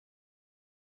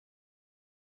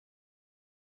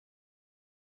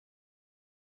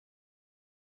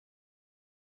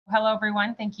hello,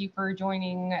 everyone. Thank you for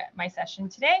joining my session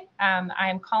today. I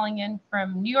am calling in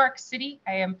from New York City.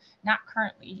 I am not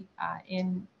currently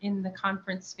in the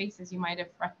conference space, as you might have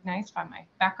recognized by my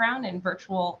background and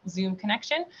virtual Zoom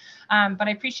connection. But I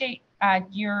appreciate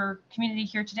your community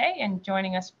here today and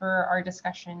joining us for our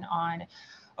discussion on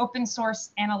open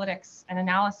source analytics and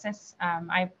analysis.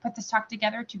 I put this talk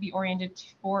together to be oriented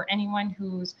for anyone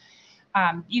who's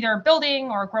either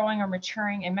building or growing or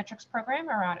maturing a metrics program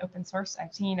around open source.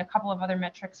 I've seen a couple of other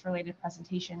metrics related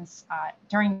presentations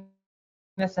during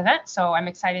this event, so I'm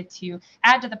excited to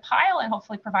add to the pile and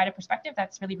hopefully provide a perspective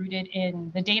that's really rooted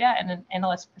in the data and an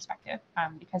analyst perspective.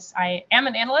 Because I am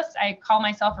an analyst, I call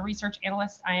myself a research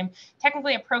analyst. I am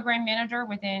technically a program manager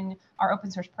within our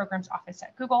open source programs office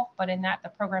at Google, but in that the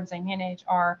programs I manage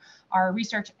are our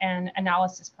research and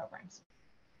analysis programs.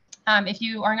 If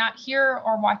you are not here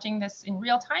or watching this in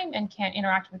real time and can't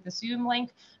interact with the Zoom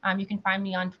link, you can find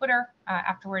me on Twitter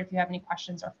afterward if you have any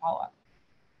questions or follow-up.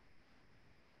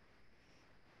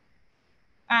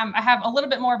 I have a little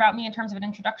bit more about me in terms of an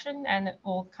introduction, and it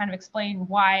will kind of explain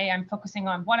why I'm focusing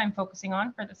on what I'm focusing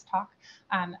on for this talk.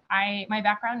 My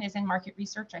background is in market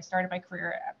research. I started my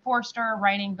career at Forrester,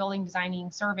 writing, building, designing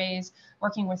surveys,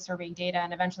 working with survey data,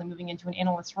 and eventually moving into an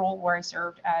analyst role where I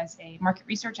served as a market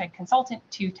research and consultant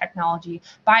to technology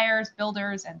buyers,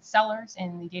 builders, and sellers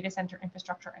in the data center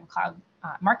infrastructure and cloud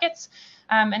markets,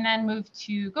 and then moved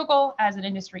to Google as an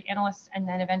industry analyst, and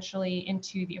then eventually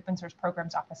into the open source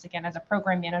programs office again as a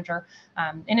program manager.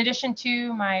 In addition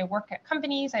to my work at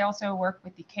companies, I also work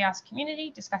with the chaos community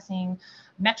discussing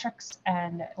metrics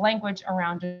and language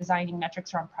around designing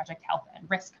metrics around project health and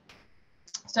risk.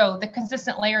 So the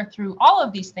consistent layer through all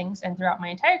of these things and throughout my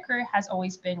entire career has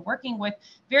always been working with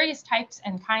various types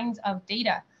and kinds of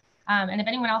data. And if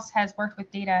anyone else has worked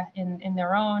with data in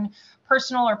their own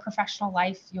personal or professional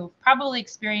life, you'll probably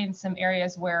experience some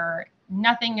areas where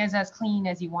nothing is as clean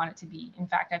as you want it to be. In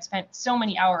fact, I've spent so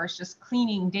many hours just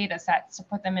cleaning data sets to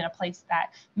put them in a place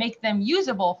that make them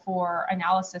usable for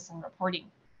analysis and reporting.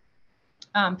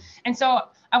 And so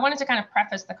I wanted to kind of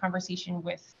preface the conversation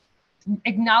with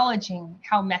acknowledging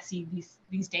how messy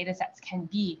these data sets can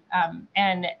be,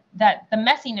 and that the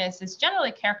messiness is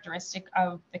generally characteristic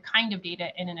of the kind of data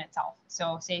in and itself.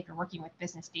 So say if you're working with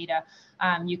business data,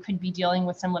 you could be dealing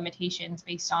with some limitations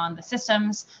based on the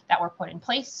systems that were put in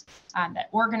place, that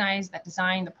organize, that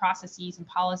design the processes and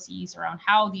policies around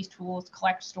how these tools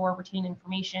collect, store, retain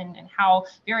information, and how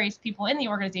various people in the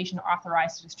organization are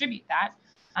authorized to distribute that.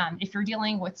 If you're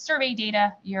dealing with survey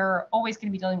data, you're always going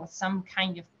to be dealing with some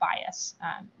kind of bias,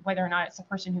 whether or not it's the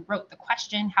person who wrote the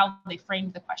question, how they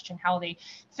framed the question, how they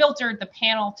filtered the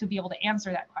panel to be able to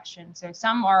answer that question. So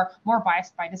some are more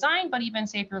biased by design, but even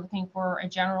say if you're looking for a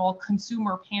general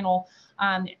consumer panel,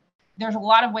 there's a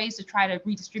lot of ways to try to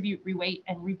redistribute, reweight,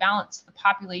 and rebalance the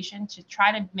population to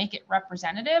try to make it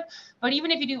representative. But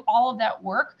even if you do all of that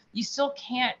work, you still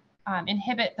can't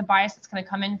inhibit the bias that's going to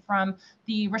come in from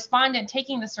the respondent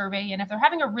taking the survey. And if they're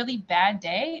having a really bad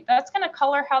day, that's going to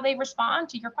color how they respond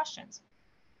to your questions.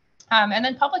 And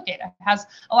then public data has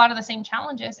a lot of the same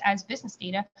challenges as business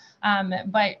data,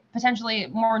 but potentially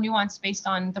more nuanced based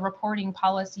on the reporting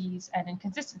policies and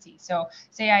inconsistencies. So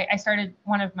say I started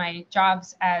one of my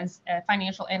jobs as a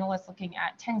financial analyst looking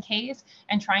at 10Ks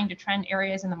and trying to trend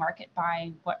areas in the market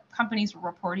by what companies were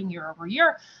reporting year over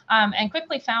year, and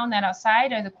quickly found that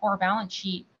outside of the core balance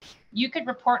sheet, you could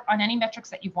report on any metrics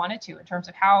that you wanted to in terms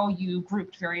of how you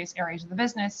grouped various areas of the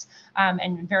business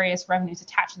and various revenues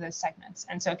attached to those segments.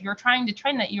 And so if you're trying to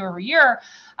trend that year over year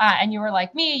and you were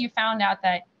like me, you found out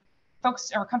that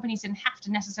folks or companies didn't have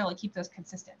to necessarily keep those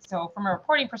consistent. So from a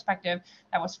reporting perspective,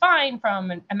 that was fine. From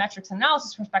a metrics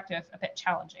analysis perspective, a bit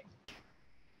challenging.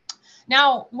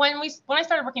 Now, when I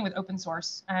started working with open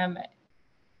source,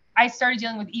 I started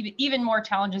dealing with even more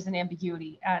challenges and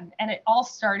ambiguity. And it all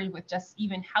started with just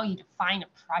even how you define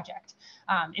a project.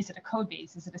 Is it a code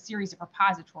base? Is it a series of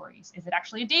repositories? Is it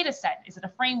actually a data set? Is it a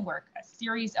framework, a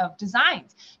series of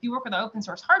designs? If you work with open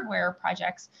source hardware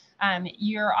projects,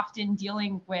 you're often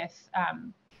dealing with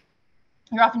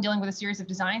a series of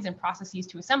designs and processes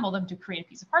to assemble them to create a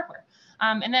piece of hardware.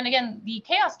 And then again, the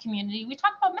chaos community, we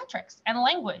talk about metrics and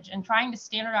language and trying to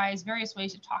standardize various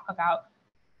ways to talk about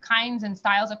kinds and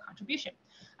styles of contribution.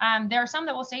 There are some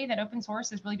that will say that open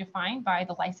source is really defined by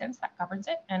the license that governs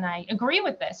it, and I agree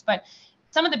with this, but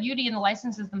some of the beauty in the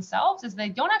licenses themselves is they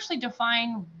don't actually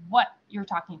define what you're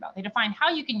talking about. They define how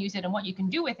you can use it and what you can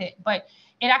do with it, but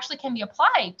it actually can be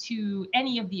applied to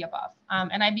any of the above.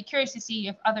 And I'd be curious to see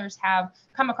if others have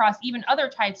come across even other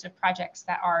types of projects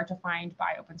that are defined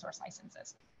by open source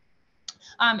licenses.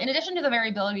 In addition to the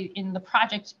variability in the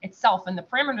project itself and the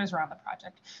parameters around the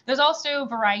project, there's also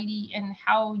variety in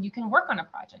how you can work on a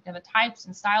project and the types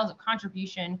and styles of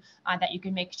contribution that you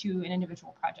can make to an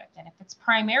individual project. And if it's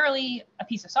primarily a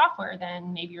piece of software,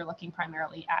 then maybe you're looking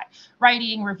primarily at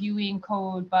writing, reviewing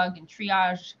code, bug and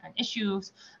triage and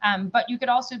issues. But you could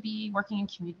also be working in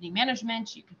community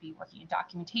management. You could be working in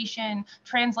documentation,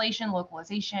 translation,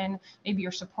 localization. Maybe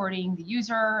you're supporting the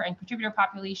user and contributor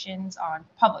populations on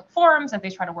public forums as they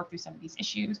try to work through some of these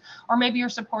issues. Or maybe you're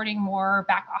supporting more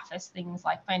back office things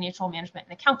like financial management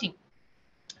and accounting.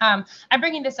 I'm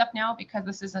bringing this up now because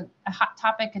this is a hot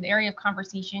topic, an area of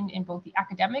conversation in both the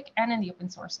academic and in the open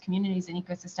source communities and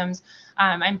ecosystems.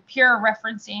 I'm here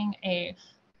referencing a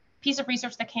piece of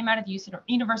research that came out of the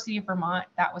University of Vermont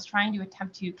that was trying to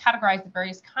attempt to categorize the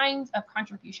various kinds of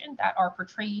contribution that are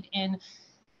portrayed in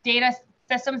data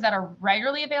systems that are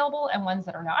regularly available and ones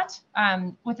that are not.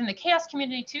 Within the CHAOSS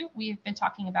community too, we've been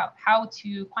talking about how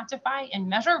to quantify and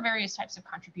measure various types of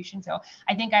contribution. So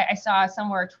I think I saw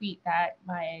somewhere a tweet that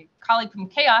my colleague from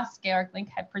CHAOSS, Georg Link,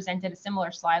 had presented a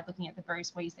similar slide looking at the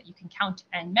various ways that you can count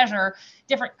and measure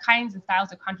different kinds and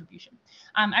styles of contribution.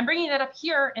 I'm bringing that up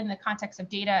here in the context of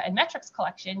data and metrics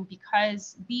collection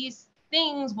because these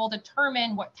things will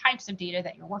determine what types of data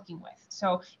that you're working with.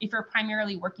 So if you're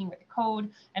primarily working with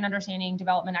code and understanding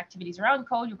development activities around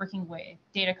code, you're working with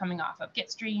data coming off of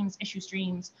Git streams, issue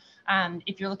streams.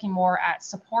 If you're looking more at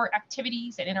support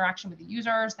activities and interaction with the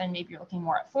users, then maybe you're looking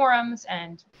more at forums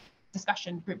and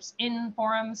discussion groups in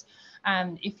forums.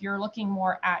 If you're looking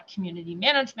more at community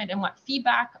management and want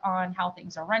feedback on how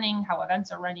things are running, how events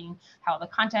are running, how the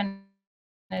content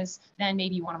is, then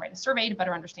maybe you want to write a survey to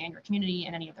better understand your community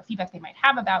and any of the feedback they might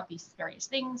have about these various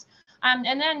things. And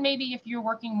then maybe if you're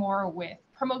working more with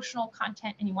promotional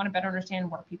content and you want to better understand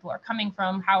where people are coming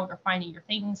from, how they're finding your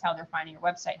things, how they're finding your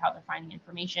website, how they're finding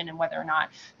information, and whether or not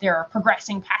they're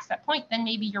progressing past that point, then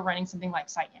maybe you're running something like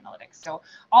site analytics. So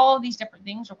all of these different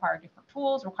things require different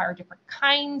tools, require different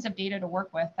kinds of data to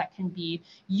work with that can be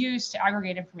used to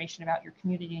aggregate information about your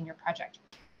community and your project.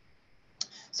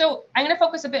 So I'm going to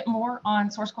focus a bit more on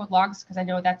source code logs because I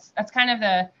know that's kind of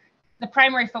the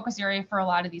primary focus area for a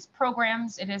lot of these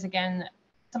programs. It is, again,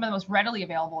 some of the most readily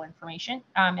available information.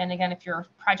 And again, if your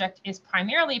project is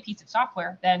primarily a piece of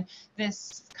software, then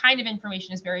this kind of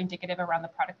information is very indicative around the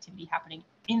productivity happening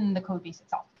in the code base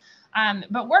itself.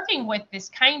 But working with this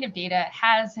kind of data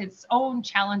has its own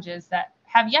challenges that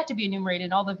have yet to be enumerated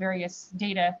in all the various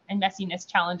data and messiness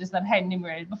challenges that I had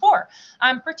enumerated before.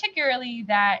 Particularly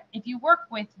that if you work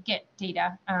with Git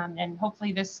data, and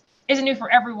hopefully this isn't new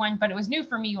for everyone, but it was new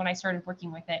for me when I started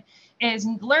working with it, is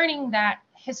learning that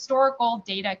historical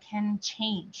data can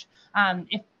change.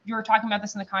 If you're talking about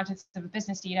this in the context of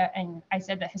business data, and I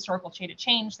said that historical data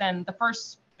changed, then the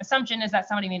first assumption is that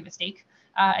somebody made a mistake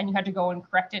and you had to go and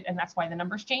correct it, and that's why the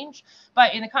numbers change.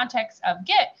 But in the context of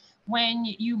Git, when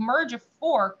you merge a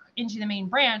fork into the main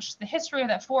branch, the history of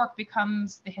that fork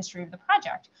becomes the history of the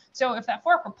project. So if that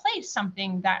fork replaced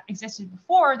something that existed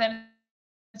before, then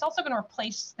it's also going to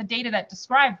replace the data that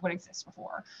described what exists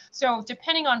before. So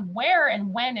depending on where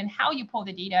and when and how you pull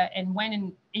the data and when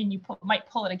and you might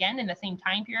pull it again in the same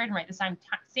time period and write the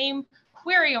same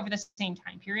query over the same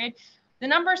time period, the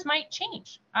numbers might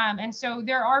change. And so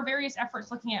there are various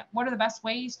efforts looking at what are the best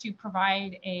ways to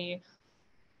provide a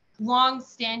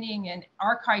long-standing and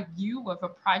archived view of a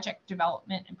project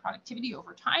development and productivity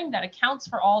over time that accounts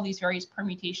for all these various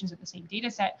permutations of the same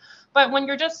data set. But when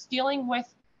you're just dealing with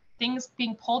things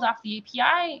being pulled off the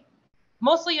API,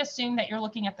 mostly assume that you're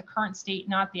looking at the current state,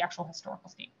 not the actual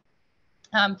historical state.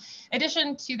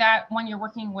 Addition to that, when you're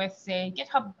working with, say,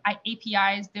 GitHub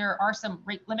APIs, there are some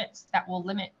rate limits that will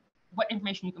limit what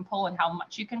information you can pull and how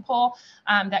much you can pull.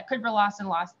 That could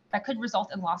result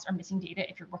in loss or missing data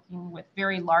if you're working with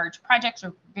very large projects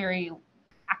or very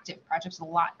active projects with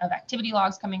a lot of activity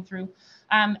logs coming through.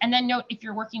 And then note if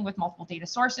you're working with multiple data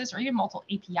sources or even multiple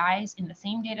APIs in the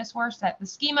same data source, that the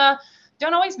schema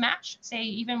don't always match. Say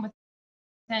even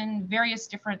within various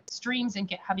different streams in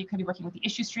GitHub, you could be working with the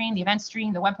issue stream, the event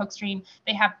stream, the webhook stream.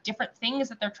 They have different things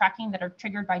that they're tracking that are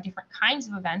triggered by different kinds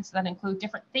of events that include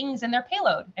different things in their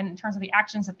payload and in terms of the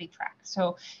actions that they track.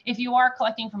 So if you are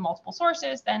collecting from multiple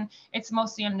sources, then it's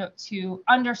mostly a note to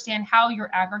understand how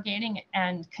you're aggregating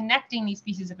and connecting these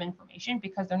pieces of information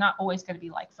because they're not always going to be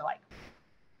like for like.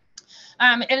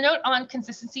 And a note on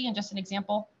consistency and just an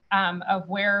example of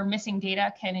where missing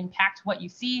data can impact what you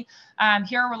see.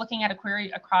 Here we're looking at a query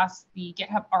across the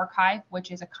GitHub archive, which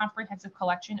is a comprehensive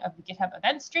collection of the GitHub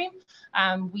event stream.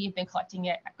 We've been collecting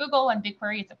it at Google and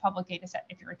BigQuery. It's a public data set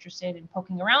if you're interested in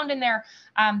poking around in there.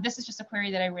 This is just a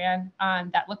query that I ran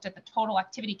that looked at the total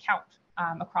activity count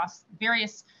across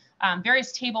various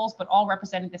tables, but all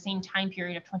representing the same time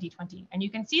period of 2020. And you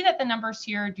can see that the numbers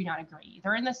here do not agree.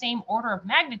 They're in the same order of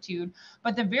magnitude,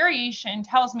 but the variation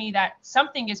tells me that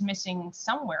something is missing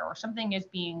somewhere, or something is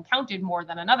being counted more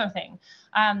than another thing.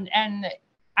 And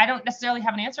I don't necessarily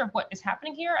have an answer of what is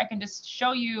happening here. I can just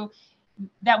show you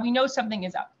that we know something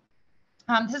is up.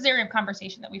 This is an area of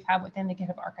conversation that we've had within the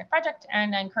GitHub Archive project,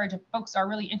 and I encourage if folks are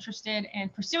really interested in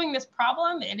pursuing this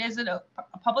problem, it is a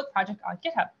public project on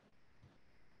GitHub.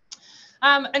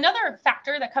 Another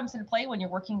factor that comes into play when you're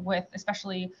working with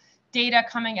especially data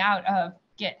coming out of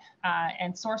Git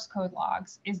and source code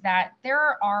logs is that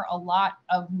there are a lot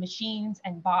of machines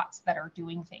and bots that are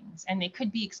doing things, and they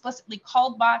could be explicitly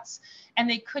called bots, and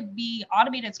they could be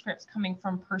automated scripts coming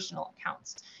from personal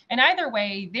accounts. And either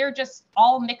way, they're just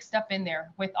all mixed up in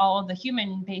there with all of the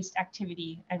human-based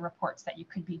activity and reports that you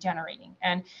could be generating.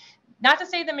 And not to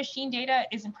say the machine data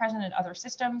isn't present in other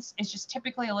systems, it's just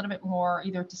typically a little bit more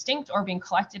either distinct or being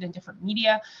collected in different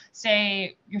media.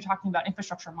 Say you're talking about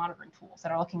infrastructure monitoring tools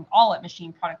that are looking all at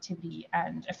machine productivity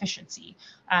and efficiency,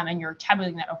 and you're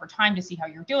tabulating that over time to see how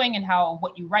you're doing and how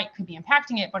what you write could be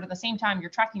impacting it, but at the same time, you're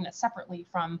tracking that separately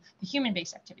from the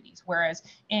human-based activities. Whereas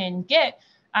in Git,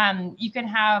 you can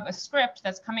have a script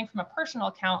that's coming from a personal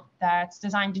account that's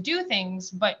designed to do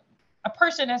things, but a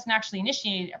person doesn't actually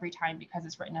initiate it every time because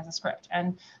it's written as a script.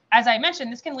 And as I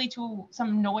mentioned, this can lead to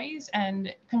some noise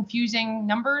and confusing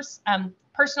numbers.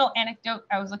 Personal anecdote,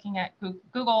 I was looking at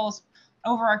Google's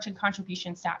overarching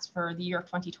contribution stats for the year of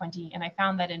 2020, and I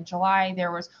found that in July,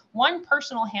 there was one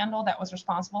personal handle that was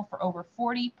responsible for over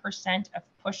 40% of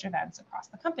push events across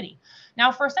the company.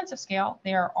 Now, for a sense of scale,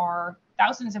 there are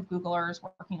thousands of Googlers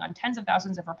working on tens of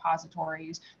thousands of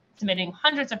repositories, submitting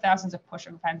hundreds of thousands of push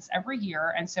events every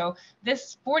year. And so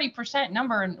this 40%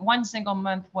 number in one single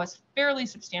month was fairly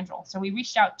substantial. So we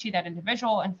reached out to that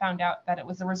individual and found out that it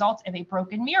was the result of a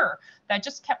broken mirror that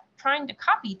just kept trying to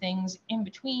copy things in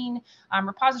between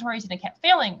repositories, and it kept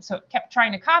failing. So it kept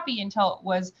trying to copy until it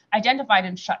was identified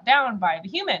and shut down by the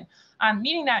human.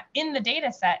 Meaning that in the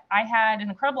data set, I had an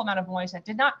incredible amount of noise that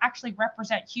did not actually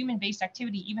represent human-based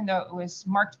activity, even though it was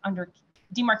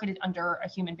demarcated under a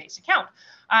human-based account.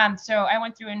 So I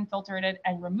went through and filtered it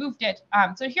and removed it.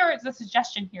 So here is the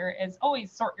suggestion here is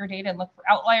always sort your data and look for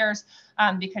outliers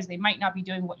because they might not be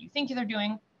doing what you think they're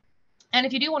doing. And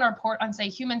if you do want to report on, say,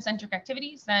 human-centric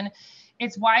activities, then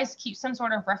it's wise to keep some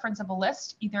sort of referenceable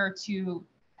list, either to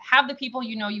have the people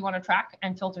you want to track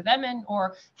and filter them in,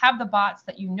 or have the bots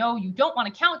that you don't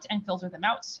want to count and filter them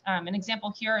out. An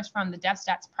example here is from the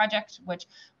DevStats project, which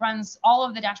runs all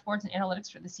of the dashboards and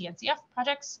analytics for the CNCF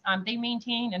projects. They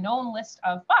maintain a known list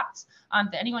of bots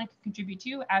that anyone can contribute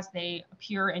to as they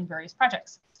appear in various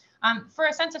projects. For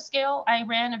a sense of scale, I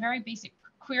ran a very basic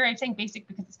query. I'm saying basic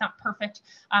because it's not perfect,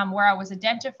 where I was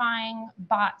identifying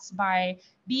bots by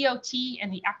BOT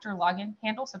and the actor login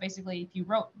handle. So basically, if you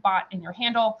wrote bot in your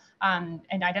handle and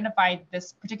identified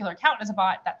this particular account as a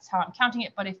bot, that's how I'm counting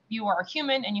it. But if you are a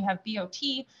human and you have BOT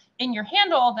in your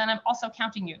handle, then I'm also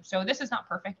counting you. So this is not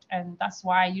perfect. And that's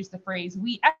why I use the phrase,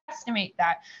 we estimate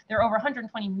that there are over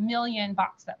 120 million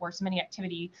bots that were submitting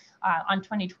activity in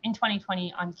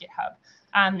 2020 on GitHub.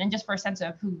 And just for a sense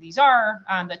of who these are,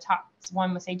 the top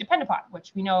one was say Dependabot,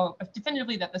 which we know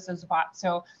definitively that this is a bot.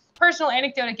 So personal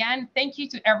anecdote again, thank you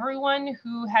to everyone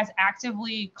who has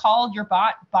actively called your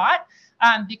bot,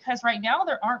 because right now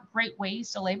there aren't great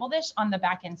ways to label this on the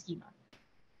backend schema.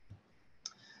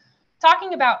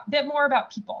 Talking a bit more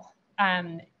about people.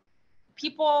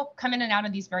 People come in and out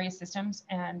of these various systems,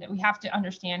 and we have to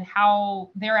understand how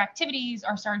their activities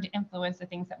are starting to influence the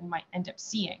things that we might end up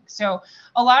seeing. So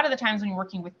a lot of the times when you're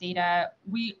working with data,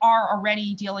 we are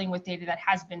already dealing with data that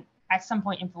has been at some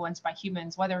point influenced by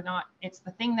humans, whether or not it's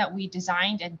the thing that we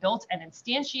designed and built and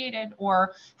instantiated,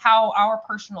 or how our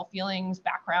personal feelings,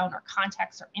 background, or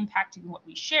context are impacting what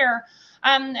we share,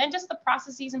 and just the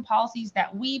processes and policies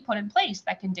that we put in place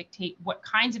that can dictate what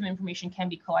kinds of information can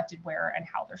be collected where and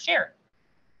how they're shared.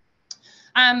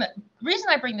 The reason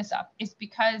I bring this up is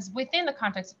because within the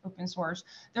context of open source,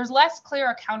 there's less clear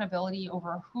accountability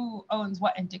over who owns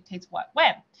what and dictates what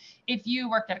when. If you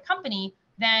work at a company,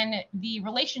 then the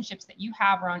relationships that you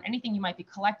have around anything you might be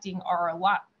collecting are a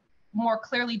lot more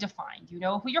clearly defined. You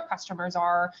know who your customers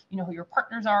are, you know who your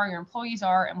partners are, your employees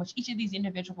are, and which each of these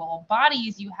individual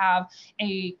bodies you have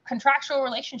a contractual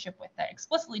relationship with that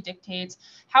explicitly dictates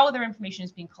how their information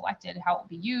is being collected, how it will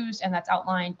be used, and that's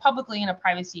outlined publicly in a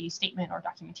privacy statement or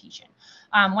documentation.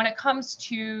 When it comes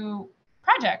to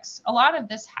projects, a lot of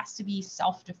this has to be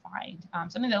self-defined.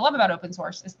 Something that I love about open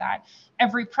source is that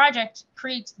every project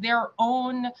creates their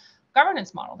own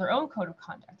governance model, their own code of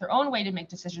conduct, their own way to make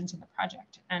decisions in the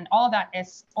project. And all of that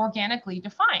is organically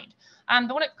defined.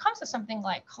 But when it comes to something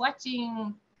like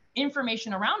collecting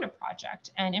information around a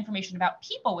project and information about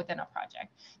people within a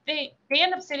project, they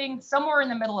end up sitting somewhere in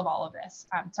the middle of all of this.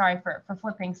 Sorry for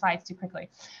flipping slides too quickly.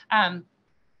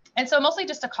 And so mostly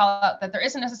just to call out that there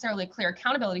isn't necessarily a clear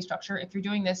accountability structure if you're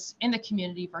doing this in the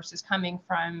community versus coming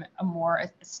from a more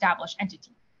established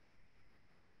entity.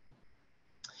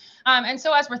 And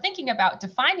so as we're thinking about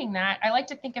defining that, I like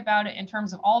to think about it in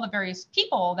terms of all the various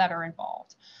people that are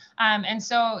involved. And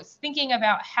so thinking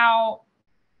about how,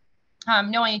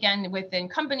 knowing again within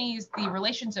companies, the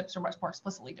relationships are much more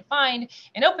explicitly defined.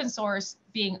 In open source,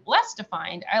 being less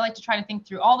defined, I like to try to think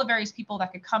through all the various people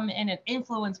that could come in and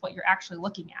influence what you're actually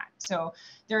looking at. So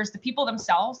there's the people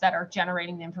themselves that are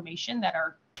generating the information, that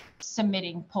are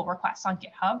submitting pull requests on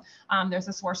GitHub. There's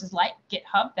the sources like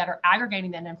GitHub that are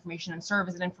aggregating that information and serve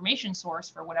as an information source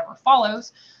for whatever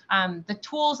follows. The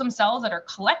tools themselves that are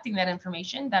collecting that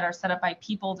information, that are set up by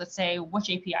people to say which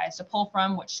APIs to pull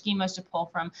from, which schemas to pull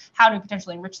from, how to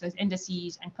potentially enrich those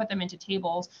indices and put them into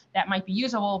tables that might be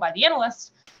usable by the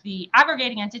analyst. The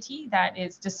aggregating entity that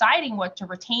is deciding what to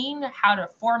retain, how to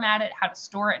format it, how to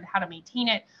store it, and how to maintain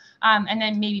it. And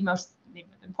then maybe most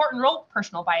important role,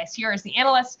 personal bias here, is the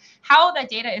analyst, how that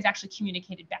data is actually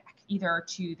communicated back, either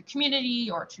to the community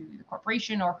or to the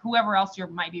corporation or whoever else you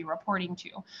might be reporting to.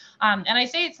 And I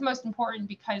say it's the most important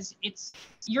because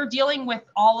you're dealing with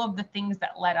all of the things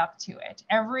that led up to it.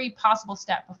 Every possible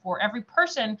step before, every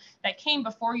person that came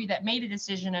before you that made a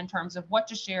decision in terms of what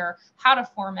to share, how to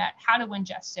format, how to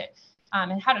ingest it,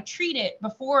 and how to treat it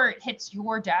before it hits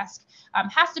your desk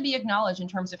has to be acknowledged in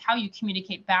terms of how you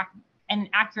communicate back in an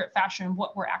accurate fashion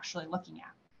what we're actually looking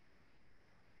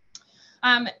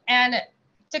at. And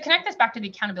to connect this back to the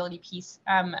accountability piece,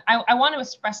 I want to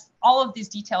express all of these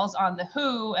details on the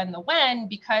who and the when,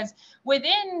 because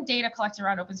within data collected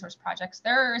around open source projects,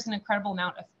 there is an incredible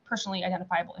amount of personally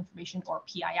identifiable information, or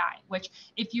PII, which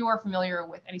if you are familiar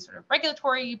with any sort of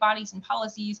regulatory bodies and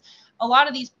policies, a lot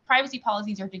of these privacy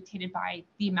policies are dictated by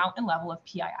the amount and level of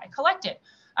PII collected.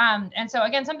 And so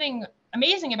again, something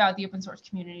amazing about the open source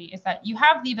community is that you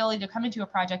have the ability to come into a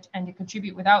project and to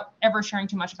contribute without ever sharing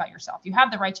too much about yourself. You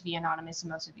have the right to be anonymous in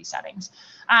most of these settings.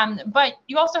 But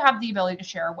you also have the ability to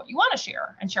share what you want to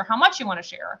share and share how much you want to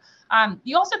share.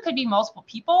 You also could be multiple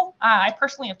people. I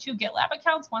personally have 2 GitLab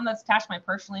accounts, one that's attached to my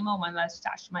personal email, one that's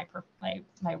attached to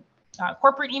my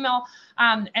corporate email.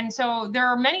 And so there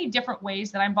are many different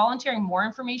ways that I'm volunteering more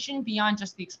information beyond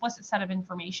just the explicit set of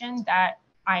information that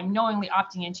I'm knowingly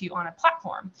opting into on a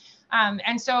platform.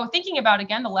 And so thinking about,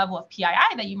 again, the level of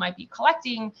PII that you might be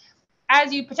collecting,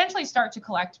 as you potentially start to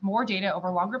collect more data over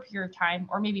a longer period of time,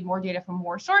 or maybe more data from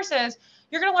more sources,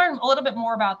 you're going to learn a little bit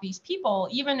more about these people,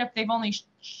 even if they've only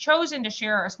chosen to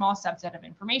share a small subset of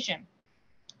information.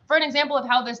 For an example of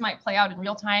how this might play out in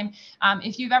real time,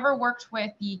 if you've ever worked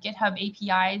with the GitHub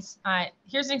APIs,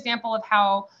 here's an example of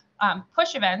how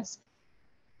push events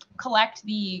collect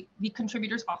the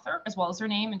contributor's author as well as their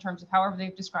name in terms of however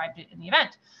they've described it in the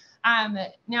event.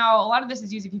 Now, a lot of this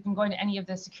is used if you can go into any of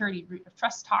the security root of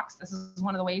trust talks. This is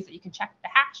one of the ways that you can check the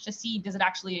hash to see, is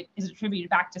it attributed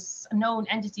back to a known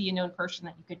entity, a known person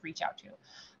that you could reach out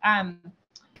to.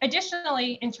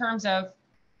 Additionally, in terms of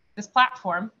this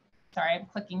platform, sorry, I'm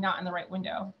clicking not in the right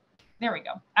window. There we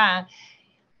go.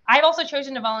 I've also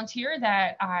chosen to volunteer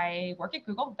that I work at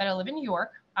Google, that I live in New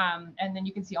York, and then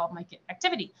you can see all of my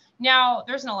activity. Now,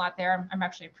 there isn't a lot there. I'm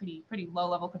actually a pretty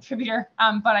low-level contributor,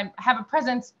 but I have a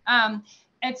presence.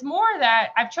 It's more that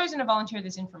I've chosen to volunteer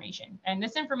this information, and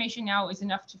this information now is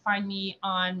enough to find me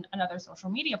on another social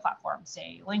media platform,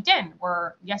 say LinkedIn,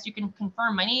 where yes, you can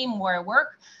confirm my name, where I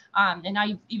work, and now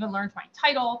you've even learned my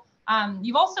title.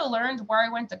 You've also learned where I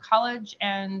went to college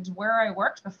and where I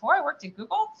worked before I worked at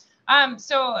Google.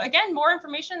 So again, more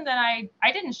information that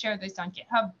I didn't share this on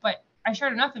GitHub, but I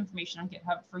shared enough information on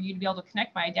GitHub for you to be able to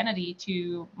connect my identity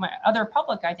to my other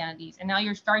public identities. And now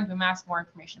you're starting to amass more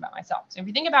information about myself. So if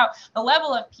you think about the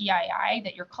level of PII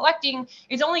that you're collecting,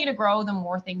 it's only going to grow the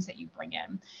more things that you bring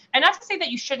in. And not to say that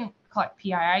you shouldn't collect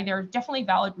PII. There are definitely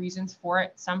valid reasons for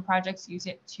it. Some projects use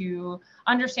it to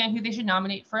understand who they should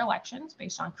nominate for elections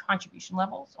based on contribution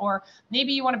levels, or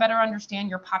maybe you want to better understand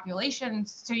your population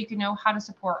so you can know how to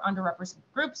support underrepresented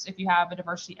groups if you have a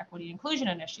diversity, equity, inclusion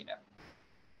initiative.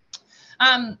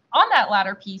 On that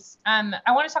latter piece, I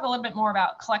want to talk a little bit more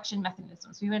about collection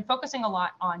mechanisms. We've been focusing a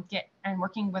lot on Git and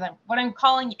working with what I'm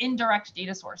calling indirect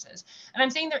data sources. And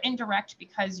I'm saying they're indirect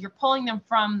because you're pulling them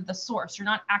from the source. You're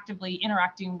not actively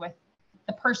interacting with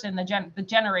the person, the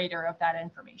generator of that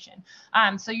information.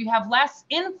 So you have less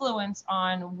influence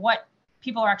on what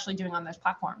people are actually doing on those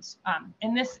platforms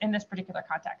in this particular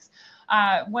context.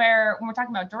 Where when we're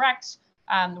talking about direct,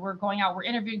 we're going out, we're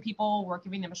interviewing people, we're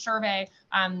giving them a survey.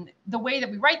 The way that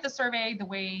we write the survey, the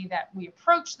way that we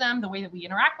approach them, the way that we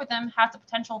interact with them has the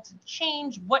potential to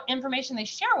change what information they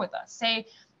share with us. Say,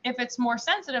 if it's more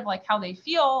sensitive, like how they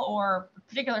feel or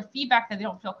particular feedback that they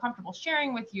don't feel comfortable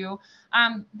sharing with you,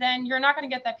 then you're not going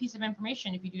to get that piece of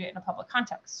information if you do it in a public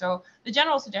context. So the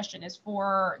general suggestion is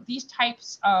for these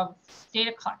types of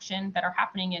data collection that are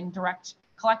happening in direct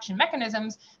collection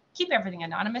mechanisms, keep everything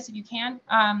anonymous if you can,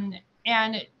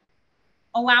 and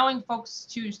allowing folks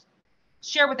to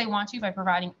share what they want to by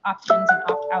providing opt-ins and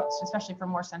opt-outs, especially for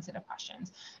more sensitive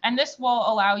questions. And this will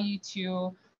allow you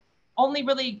to only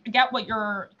really get what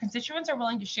your constituents are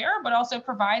willing to share, but also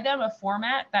provide them a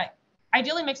format that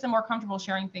ideally makes them more comfortable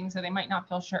sharing things that they might not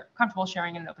feel comfortable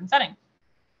sharing in an open setting.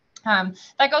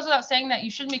 That goes without saying that you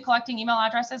shouldn't be collecting email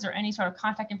addresses or any sort of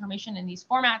contact information in these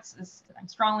formats. I'm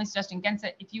strongly suggesting against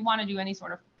it. If you want to do any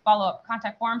sort of follow-up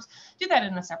contact forms, do that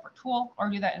in a separate tool or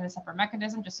do that in a separate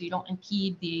mechanism just so you don't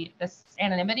impede this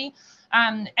anonymity.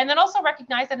 And then also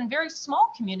recognize that in very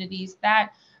small communities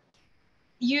that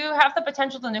you have the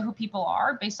potential to know who people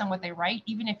are based on what they write,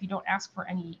 even if you don't ask for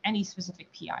any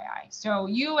specific PII. So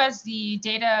you as the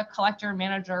data collector,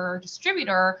 manager,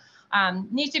 distributor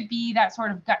need to be that sort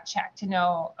of gut check to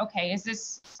know, okay, is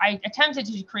this, I attempted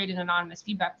to create an anonymous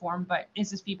feedback form, but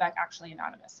is this feedback actually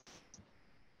anonymous?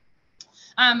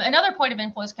 Another point of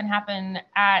influence can happen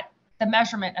at the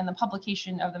measurement and the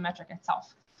publication of the metric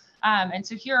itself. And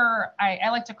so here, I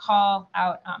like to call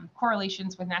out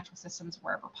correlations with natural systems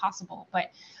wherever possible.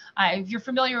 But if you're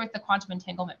familiar with the quantum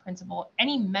entanglement principle,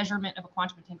 any measurement of a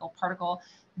quantum entangled particle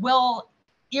will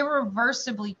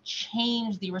irreversibly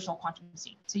change the original quantum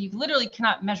state. So you literally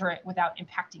cannot measure it without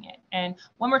impacting it. And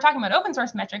when we're talking about open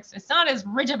source metrics, it's not as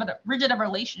rigid a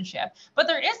relationship, but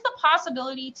there is the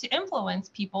possibility to influence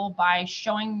people by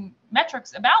showing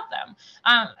metrics about them.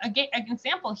 An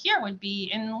example here would be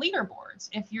in leaderboards.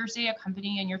 If you're, say, a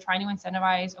company and you're trying to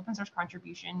incentivize open source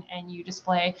contribution and you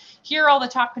display, here are all the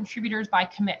top contributors by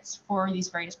commits for these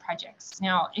various projects.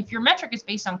 Now, if your metric is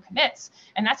based on commits,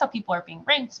 and that's how people are being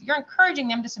ranked, you're encouraging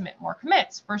them to submit more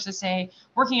commits versus, say,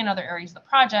 working in other areas of the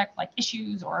project like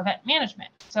issues or event management.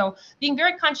 So being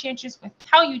very conscientious with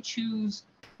how you choose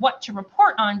what to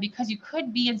report on, because you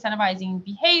could be incentivizing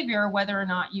behavior whether or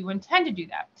not you intend to do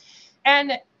that.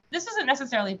 And this isn't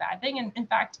necessarily a bad thing. And in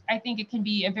fact, I think it can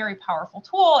be a very powerful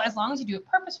tool as long as you do it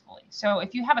purposefully. So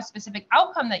if you have a specific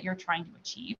outcome that you're trying to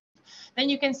achieve, then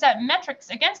you can set metrics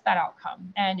against that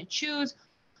outcome and choose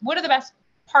what are the best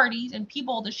parties and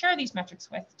people to share these metrics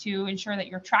with to ensure that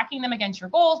you're tracking them against your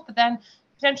goals, but then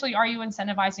potentially are you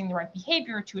incentivizing the right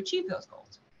behavior to achieve those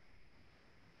goals?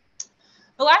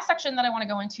 The last section that I want to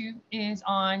go into is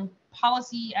on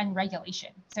policy and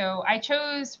regulation. So I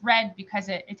chose red because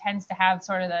it tends to have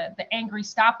sort of the angry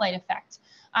stoplight effect.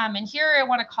 And here I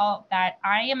want to call it that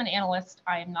I am an analyst,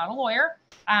 I am not a lawyer.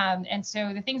 And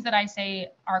so the things that I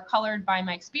say are colored by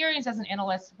my experience as an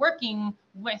analyst working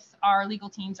with our legal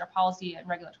teams, our policy and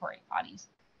regulatory bodies.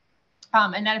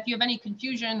 And that if you have any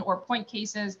confusion or point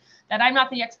cases, that I'm not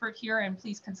the expert here and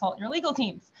please consult your legal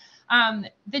teams.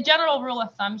 The general rule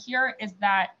of thumb here is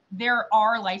that there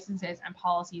are licenses and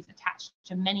policies attached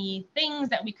to many things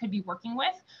that we could be working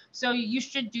with. So you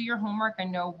should do your homework and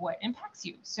know what impacts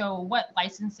you. So what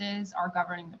licenses are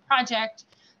governing the project,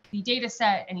 the data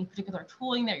set, any particular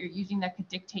tooling that you're using that could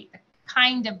dictate the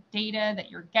kind of data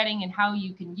that you're getting and how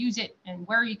you can use it and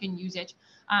where you can use it.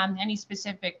 Any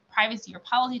specific privacy or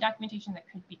policy documentation that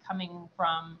could be coming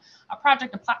from a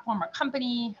project, a platform, or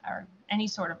company, or any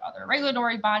sort of other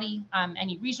regulatory body,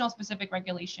 any regional specific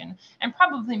regulation, and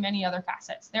probably many other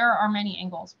facets. There are many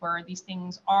angles where these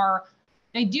things are,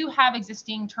 they do have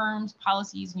existing terms,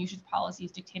 policies, and usage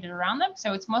policies dictated around them.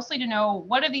 So it's mostly to know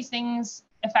what do these things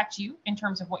affect you in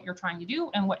terms of what you're trying to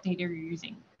do and what data you're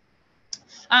using.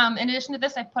 In addition to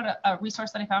this, I put a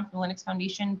resource that I found from the Linux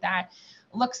Foundation that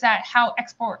looks at how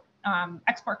export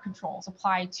controls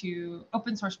apply to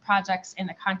open source projects in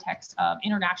the context of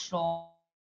international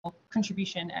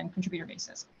contribution and contributor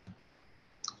bases.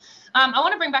 I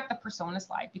want to bring back the persona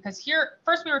slide because here,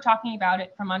 first we were talking about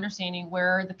it from understanding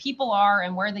where the people are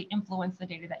and where they influence the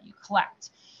data that you collect.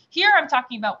 Here I'm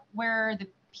talking about where the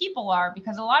people are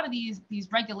because a lot of these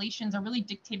regulations are really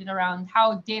dictated around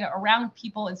how data around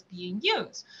people is being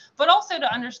used, but also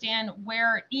to understand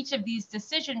where each of these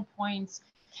decision points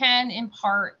can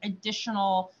impart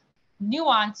additional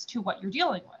nuance to what you're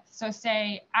dealing with. So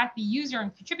say at the user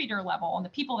and contributor level, and the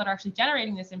people that are actually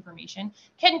generating this information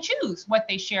can choose what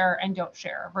they share and don't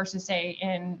share versus say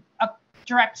in a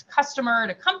direct customer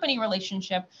to company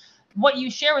relationship, what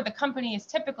you share with the company is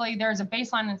typically there's a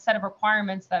baseline and set of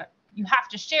requirements that you have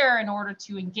to share in order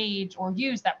to engage or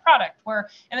use that product. Where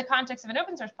in the context of an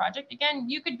open source project, again,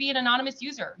 you could be an anonymous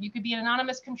user, you could be an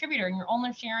anonymous contributor, and you're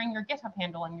only sharing your GitHub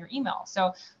handle and your email.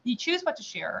 So you choose what to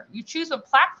share, you choose what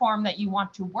platform that you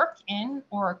want to work in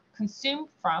or consume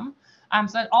from.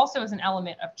 So that also is an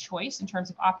element of choice in terms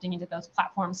of opting into those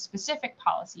platform-specific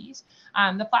policies.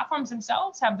 The platforms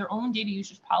themselves have their own data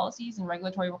usage policies and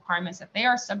regulatory requirements that they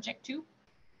are subject to.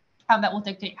 That will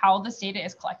dictate how this data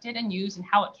is collected and used and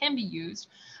how it can be used.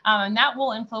 And that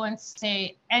will influence,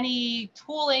 say, any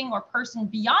tooling or person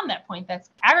beyond that point that's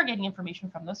aggregating information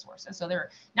from those sources. So they're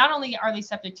not only are they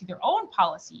subject to their own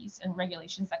policies and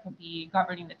regulations that can be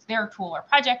governing their tool or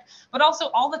project, but also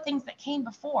all the things that came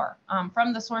before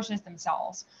from the sources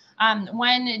themselves.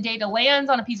 When data lands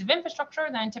on a piece of infrastructure,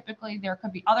 then typically there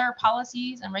could be other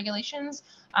policies and regulations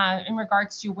in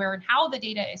regards to where and how the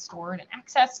data is stored and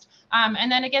accessed. And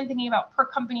then again, thinking about per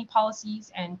company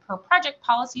policies and per project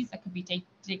policies that could be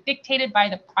dictated by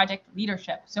the project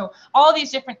leadership. So all these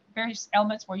different various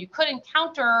elements where you could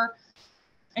encounter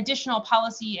additional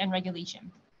policy and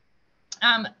regulation.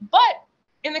 But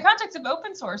in the context of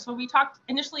open source, when we talked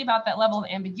initially about that level of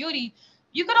ambiguity,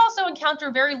 you could also encounter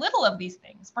very little of these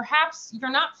things. Perhaps you're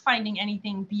not finding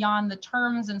anything beyond the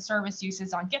terms and service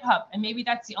uses on GitHub, and maybe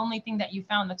that's the only thing that you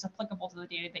found that's applicable to the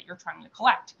data that you're trying to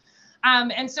collect.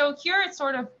 And so here it's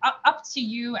sort of up to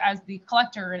you as the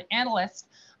collector and analyst.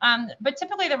 But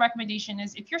typically the recommendation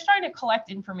is if you're starting to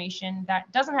collect information that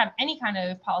doesn't have any kind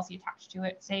of policy attached to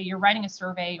it, say you're writing a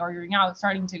survey or you're now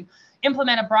starting to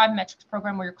implement a broad metrics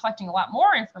program where you're collecting a lot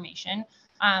more information,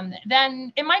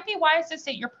 then it might be wise to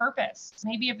state your purpose.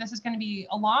 Maybe if this is going to be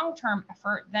a long-term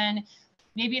effort, then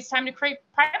maybe it's time to create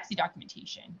privacy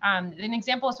documentation. An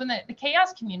example is when the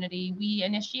chaos community, we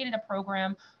initiated a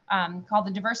program called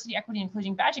the Diversity, Equity,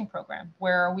 Inclusion Badging Program,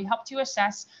 where we help to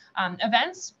assess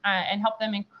events and help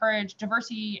them encourage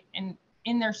diversity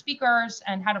in their speakers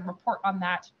and how to report on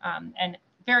that and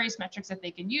various metrics that they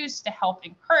can use to help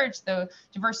encourage the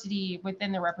diversity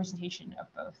within the representation of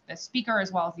both the speaker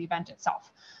as well as the event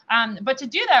itself. But to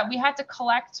do that, we had to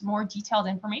collect more detailed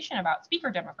information about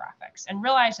speaker demographics and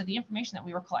realize that the information that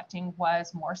we were collecting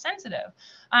was more sensitive.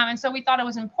 And so we thought it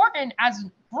was important as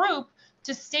a group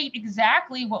to state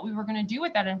exactly what we were going to do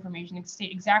with that information, and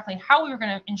state exactly how we were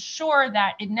going to ensure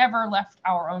that it never left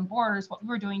our own borders, what we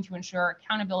were doing to ensure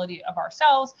accountability of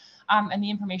ourselves and the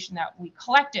information that we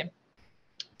collected.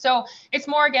 So it's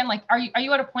more, again, like, are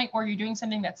you at a point where you're doing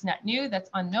something that's net new, that's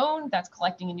unknown, that's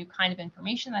collecting a new kind of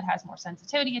information that has more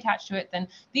sensitivity attached to it? Then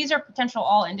these are potential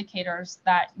all indicators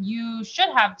that you should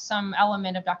have some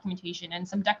element of documentation and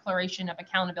some declaration of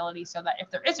accountability so that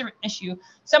if there is an issue,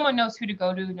 someone knows who to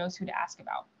go to, knows who to ask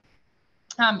about.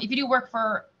 If you do work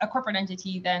for a corporate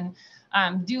entity, then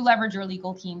do leverage your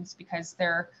legal teams, because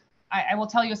I will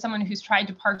tell you, as someone who's tried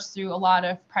to parse through a lot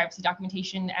of privacy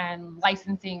documentation and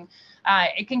licensing,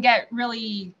 it can get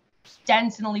really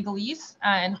dense in legalese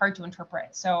and hard to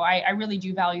interpret. So I really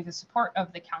do value the support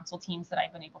of the council teams that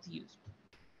I've been able to use.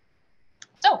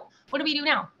 So what do we do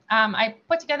now? I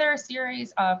put together a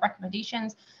series of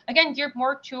recommendations, again, geared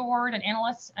more toward an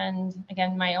analyst and,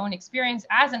 again, my own experience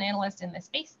as an analyst in this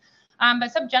space.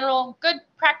 But some general good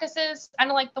practices. I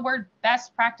don't like the word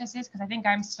best practices because I think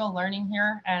I'm still learning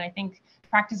here, and I think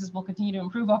practices will continue to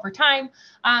improve over time.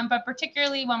 But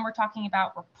particularly when we're talking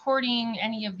about reporting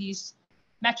any of these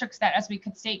metrics that, as we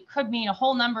could state, could mean a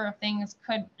whole number of things,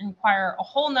 could require a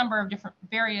whole number of different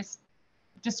various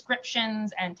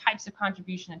descriptions and types of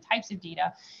contribution and types of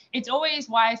data. It's always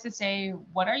wise to say,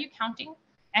 what are you counting?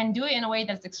 And do it in a way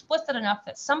that's explicit enough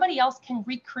that somebody else can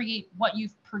recreate what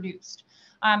you've produced.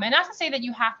 And not to say that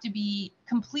you have to be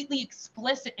completely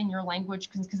explicit in your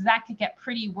language, because that could get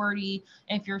pretty wordy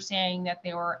if you're saying that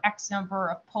there were X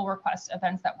number of pull request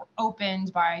events that were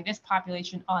opened by this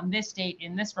population on this date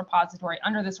in this repository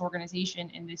under this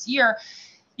organization in this year.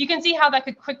 You can see how that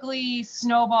could quickly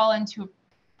snowball into a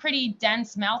pretty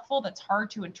dense mouthful that's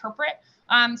hard to interpret.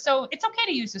 So it's okay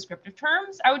to use descriptive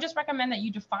terms. I would just recommend that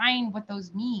you define what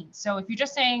those mean. So if you're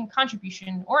just saying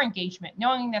contribution or engagement,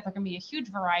 knowing that there can be a huge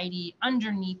variety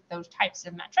underneath those types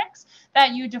of metrics,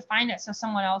 that you define it so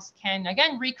someone else can,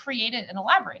 again, recreate it and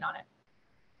elaborate on it.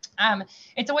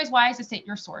 It's always wise to state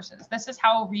your sources. This is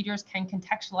how readers can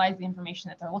contextualize the information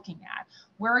that they're looking at.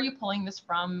 Where are you pulling this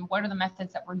from? What are the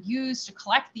methods that were used to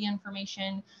collect the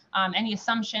information? Any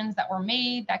assumptions that were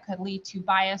made that could lead to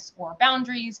bias or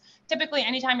boundaries? Typically,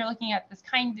 anytime you're looking at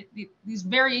these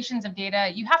variations of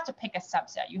data, you have to pick a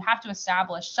subset. You have to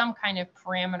establish some kind of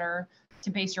parameter to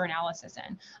base your analysis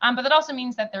in. But that also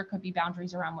means that there could be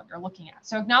boundaries around what you're looking at.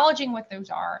 So acknowledging what those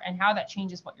are and how that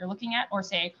changes what you're looking at, or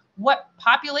say, what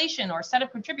population or set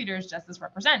of contributors does this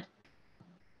represent?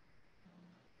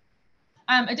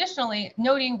 Additionally,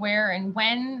 noting where and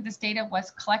when this data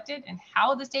was collected and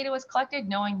how this data was collected,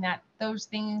 knowing that those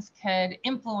things could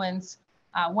influence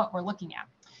what we're looking at.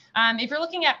 If you're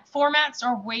looking at formats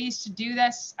or ways to do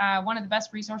this, one of the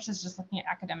best resources is just looking at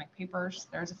academic papers.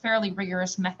 There's a fairly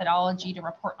rigorous methodology to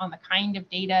report on the kind of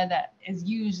data that is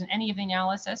used in any of the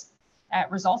analysis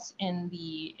results in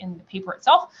the paper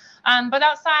itself. But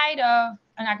outside of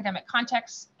an academic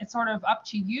context, it's sort of up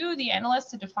to you, the analyst,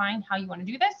 to define how you want to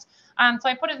do this. So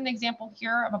I put an example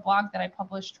here of a blog that I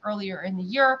published earlier in the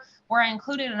year where I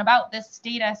included an about this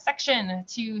data section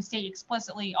to state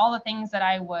explicitly all the things that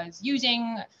I was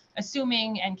using,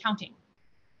 assuming, and counting.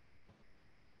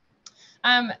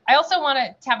 I also want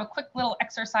to have a quick little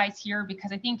exercise here,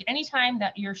 because I think anytime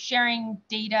that you're sharing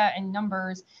data and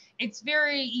numbers, it's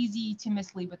very easy to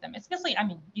mislead with them. It's misleading. I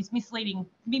mean, it's misleading,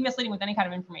 be misleading with any kind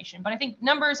of information, but I think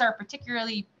numbers are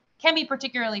can be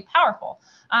particularly powerful.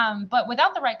 But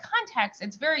without the right context,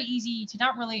 it's very easy to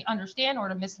not really understand or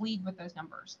to mislead with those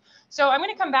numbers. So I'm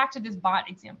going to come back to this bot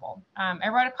example. I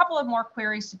wrote a couple of more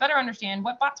queries to better understand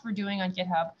what bots were doing on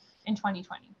GitHub in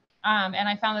 2020. And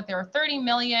I found that there are 30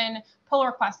 million pull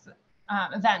request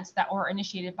events that were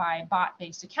initiated by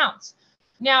bot-based accounts.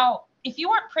 Now, if you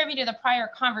weren't privy to the prior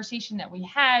conversation that we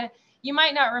had, you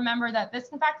might not remember that this,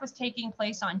 in fact, was taking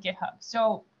place on GitHub.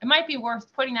 So it might be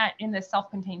worth putting that in this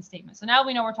self-contained statement. So now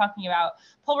we know we're talking about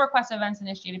pull request events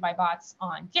initiated by bots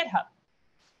on GitHub.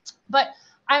 But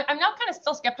I'm now kind of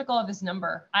still skeptical of this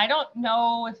number. I don't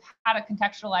know how to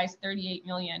contextualize 38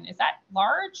 million. Is that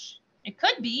large? It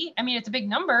could be. I mean, it's a big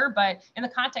number, but in the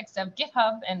context of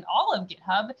GitHub and all of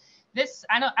GitHub,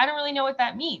 I don't really know what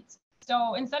that means.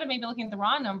 So instead of maybe looking at the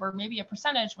raw number, maybe a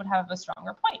percentage would have a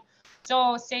stronger point.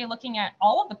 So say looking at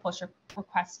all of the pull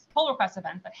request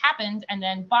events that happened, and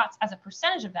then bots as a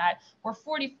percentage of that were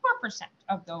 44%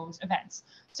 of those events.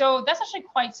 So that's actually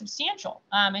quite substantial,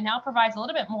 and now provides a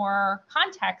little bit more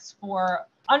context for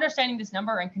understanding this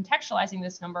number and contextualizing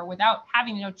this number without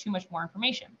having to know too much more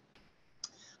information.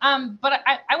 But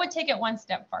I would take it one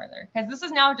step farther, because this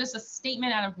is now just a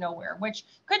statement out of nowhere, which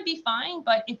could be fine.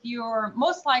 But if you're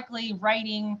most likely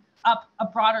writing up a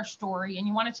broader story and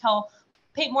you want to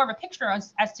paint more of a picture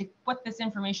as to what this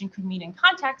information could mean in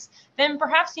context, then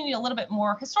perhaps you need a little bit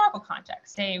more historical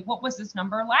context. Say, what was this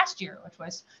number last year, which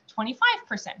was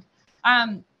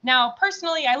 25%. Now,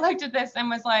 personally, I looked at this and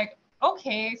was like,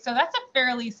 okay, so that's a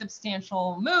fairly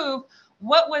substantial move.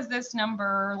 What was this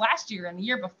number last year and the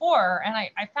year before? And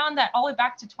I found that all the way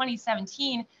back to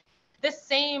 2017, this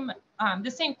same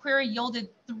query yielded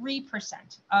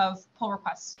 3% of pull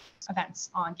request events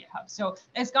on GitHub. So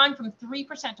it's gone from 3%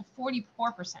 to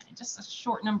 44% in just a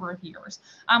short number of years,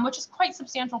 which is quite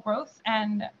substantial growth.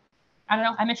 And I don't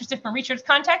know, I'm interested from research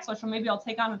context, which maybe I'll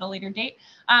take on at a later date.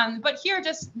 But here,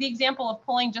 just the example of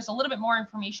pulling just a little bit more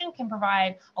information can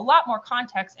provide a lot more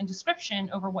context and description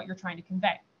over what you're trying to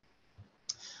convey.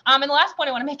 And the last point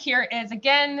I want to make here is,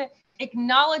 again,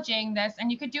 acknowledging this,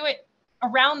 and you could do it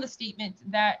around the statement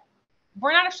that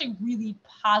we're not actually really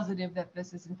positive that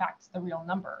this is, in fact, the real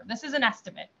number. This is an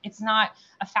estimate. It's not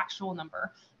a factual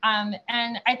number. And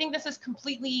I think this is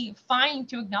completely fine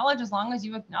to acknowledge as long as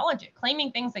you acknowledge it.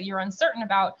 Claiming things that you're uncertain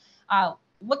about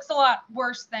looks a lot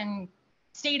worse than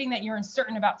stating that you're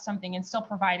uncertain about something and still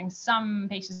providing some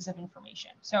basis of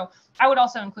information. So I would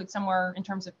also include somewhere in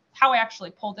terms of how I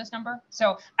actually pulled this number.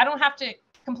 So I don't have to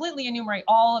completely enumerate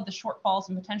all of the shortfalls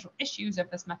and potential issues of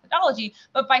this methodology,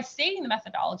 but by stating the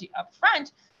methodology up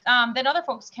front, then other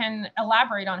folks can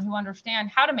elaborate on who understand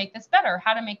how to make this better,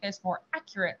 how to make this more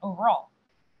accurate overall.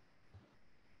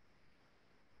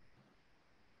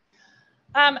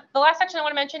 The last section I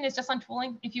want to mention is just on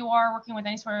tooling. If you are working with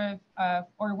any sort of,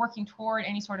 or working toward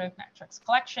any sort of metrics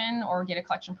collection or data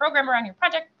collection program around your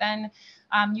project, then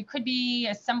you could be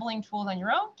assembling tools on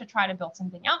your own to try to build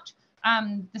something out.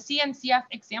 The CNCF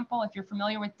example, if you're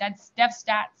familiar with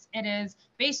DevStats, it is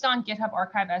based on GitHub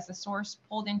Archive as the source,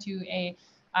 pulled into a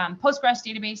Postgres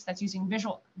database that's using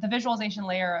the visualization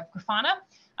layer of Grafana.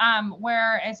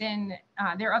 Whereas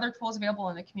there are other tools available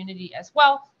in the community as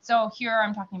well. So here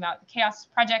I'm talking about the Chaos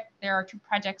project. There are 2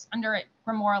 projects under it,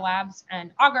 Grimoire Labs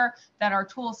and Augur, that are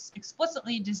tools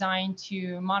explicitly designed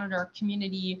to monitor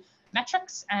community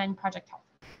metrics and project health.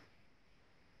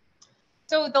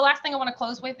 So the last thing I want to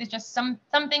close with is just some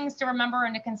things to remember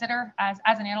and to consider as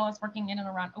an analyst working in and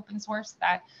around open source.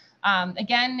 That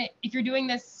again, if you're doing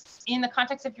this in the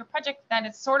context of your project, then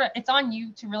it's on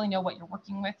you to really know what you're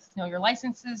working with, know your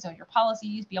licenses, know your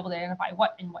policies, be able to identify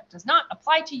what and what does not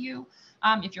apply to you.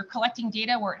 If you're collecting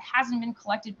data where it hasn't been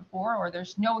collected before, or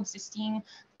there's no existing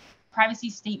privacy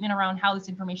statement around how this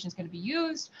information is going to be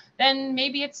used, then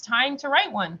maybe it's time to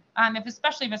write one,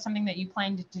 especially if it's something that you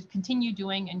plan to continue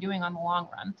doing and doing on the long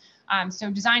run. So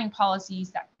designing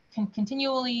policies that can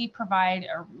continually provide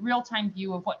a real-time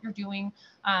view of what you're doing,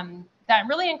 that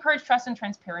really encourage trust and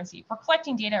transparency. If we're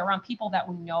collecting data around people that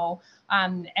we know,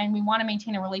 and we want to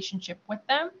maintain a relationship with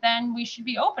them, then we should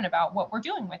be open about what we're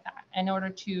doing with that in order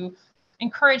to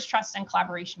encourage trust and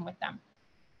collaboration with them.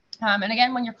 And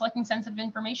again, when you're collecting sensitive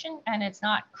information and it's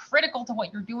not critical to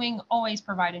what you're doing, always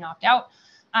provide an opt-out.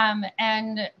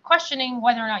 And questioning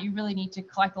whether or not you really need to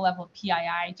collect the level of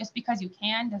PII just because you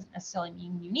can doesn't necessarily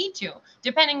mean you need to,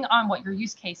 depending on what your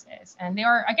use case is. And there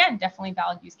are, again, definitely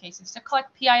valid use cases to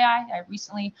collect PII. I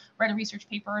recently read a research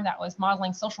paper that was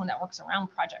modeling social networks around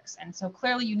projects. And so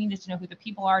clearly you needed to know who the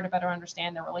people are to better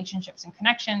understand their relationships and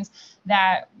connections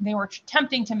that they were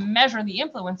attempting to measure the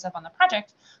influence of on the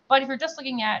project. But if you're just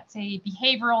looking at, say,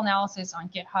 behavioral analysis on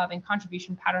GitHub and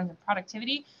contribution patterns and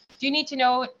productivity, do you need to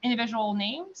know individual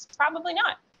names? Probably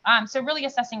not. So really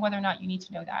assessing whether or not you need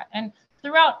to know that. And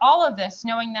throughout all of this,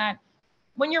 knowing that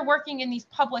when you're working in these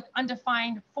public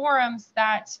undefined forums,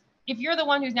 that if you're the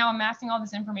one who's now amassing all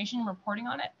this information and reporting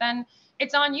on it, then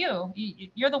it's on you.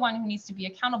 You're the one who needs to be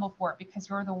accountable for it because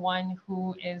you're the one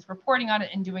who is reporting on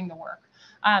it and doing the work.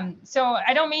 So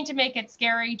I don't mean to make it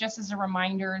scary, just as a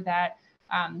reminder that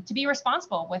to be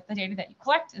responsible with the data that you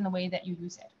collect and the way that you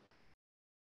use it.